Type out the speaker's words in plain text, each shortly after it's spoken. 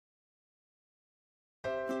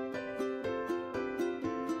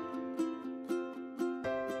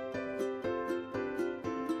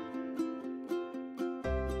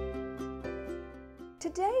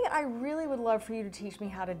Today, I really would love for you to teach me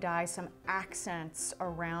how to dye some accents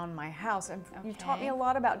around my house. And you've taught me a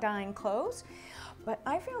lot about dyeing clothes, but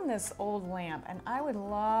I found this old lamp and I would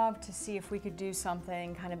love to see if we could do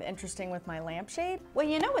something kind of interesting with my lampshade. Well,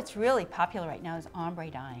 you know what's really popular right now is ombre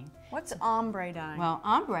dyeing. What's ombre dyeing? Well,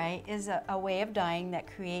 ombre is a way of dyeing that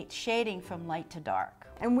creates shading from light to dark.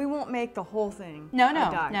 And we won't make the whole thing.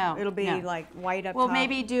 No. It'll be like white up top. We'll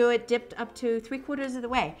maybe do it dipped up to 3/4 of the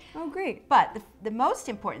way. Oh, great. But the most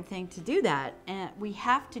important thing to do that, we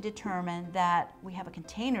have to determine that we have a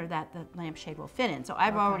container that the lampshade will fit in. So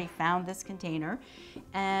I've already found this container.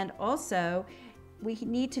 And also, we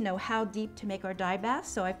need to know how deep to make our dye bath.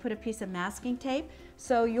 So I put a piece of masking tape.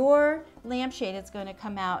 So your lampshade is going to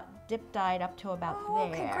come out dip dyed up to about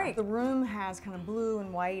there. Okay, great. The room has kind of blue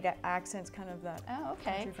and white accents, kind of that. Oh,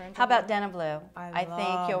 okay. How about denim blue? I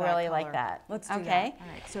think you'll really like that. Let's do that. Okay. All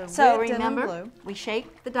right. So Rit remember, denim blue. we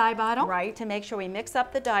shake the dye bottle to make sure we mix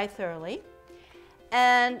up the dye thoroughly.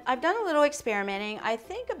 And I've done a little experimenting. I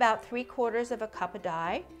think about 3/4 cup of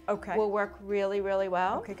dye will work really, really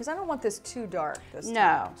well. Okay, because I don't want this too dark this time.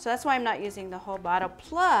 No, so that's why I'm not using the whole bottle.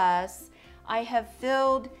 Plus, I have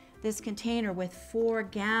filled this container with 4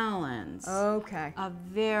 gallons of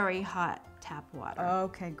very hot tap water.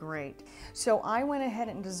 Okay, great. So I went ahead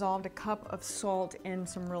and dissolved a cup of salt in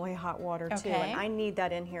some really hot water too, and I need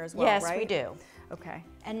that in here as well, right? Yes, we do. Okay.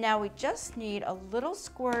 And now we just need a little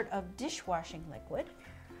squirt of dishwashing liquid.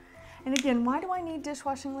 And again, why do I need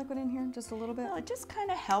dishwashing liquid in here? Just a little bit? Well, it just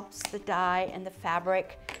kind of helps the dye and the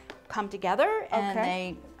fabric come together, and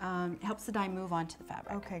they helps the dye move onto the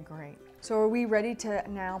fabric. Okay, great. So are we ready to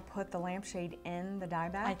now put the lampshade in the dye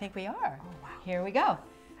bath? I think we are. Oh, wow. Here we go.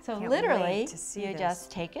 So Can't literally, wait to see you this.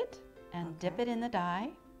 just take it and dip it in the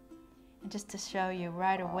dye. And just to show you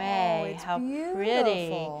right away how pretty.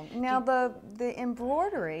 Now the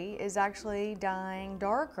embroidery is actually dyeing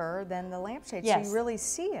darker than the lampshade, so you really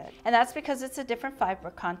see it. And that's because it's a different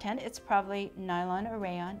fiber content. It's probably nylon or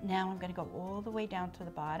rayon. Now I'm going to go all the way down to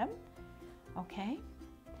the bottom. Okay.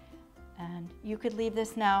 And you could leave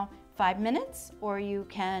this now 5 minutes, or you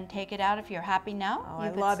can take it out if you're happy now. Oh, you I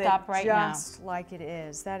could love stop it right now. just like it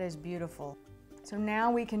is. That is beautiful. So now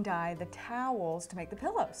we can dye the towels to make the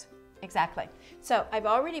pillows. Exactly. So I've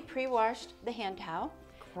already pre-washed the hand towel.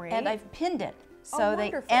 Great. And I've pinned it. So the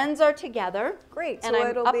wonderful. ends are together. Great. And So I'm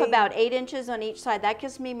it'll up be about 8 inches on each side. That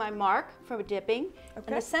gives me my mark for dipping. Okay.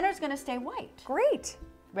 And the center is going to stay white. Great.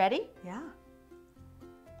 Ready? Yeah.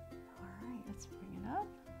 All right, let's bring it up.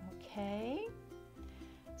 Okay.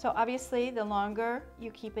 So obviously, the longer you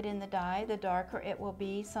keep it in the dye, the darker it will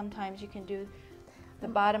be. Sometimes you can do the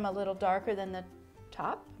bottom a little darker than the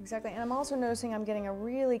top. Exactly. And I'm also noticing I'm getting a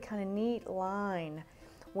really kind of neat line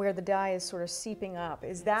where the dye is sort of seeping up.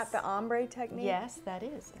 Is that the ombre technique? Yes, that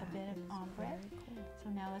is a bit of ombre. Cool. So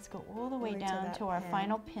now let's go all the way down to our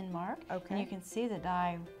final pin mark. Okay. And you can see the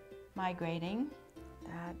dye migrating.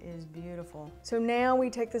 That is beautiful. So now we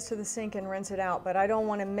take this to the sink and rinse it out, but I don't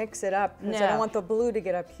want to mix it up because I don't want the blue to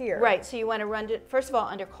get up here. Right, so you want to run it, first of all,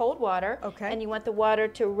 under cold water. Okay. And you want the water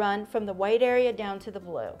to run from the white area down to the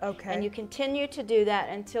blue. Okay. And you continue to do that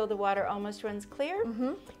until the water almost runs clear.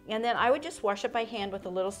 Mm-hmm. And then I would just wash it by hand with a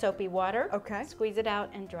little soapy water. Okay. Squeeze it out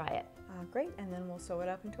and dry it. Great, and then we'll sew it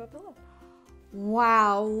up into a pillow.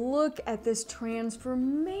 Wow, look at this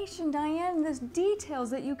transformation, Diane, this details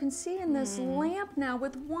that you can see in this lamp now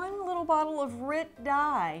with one little bottle of Rit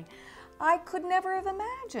dye. I could never have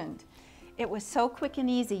imagined. It was so quick and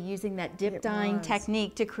easy using that dip dyeing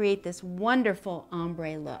technique to create this wonderful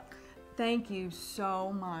ombre look. Thank you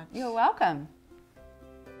so much. You're welcome.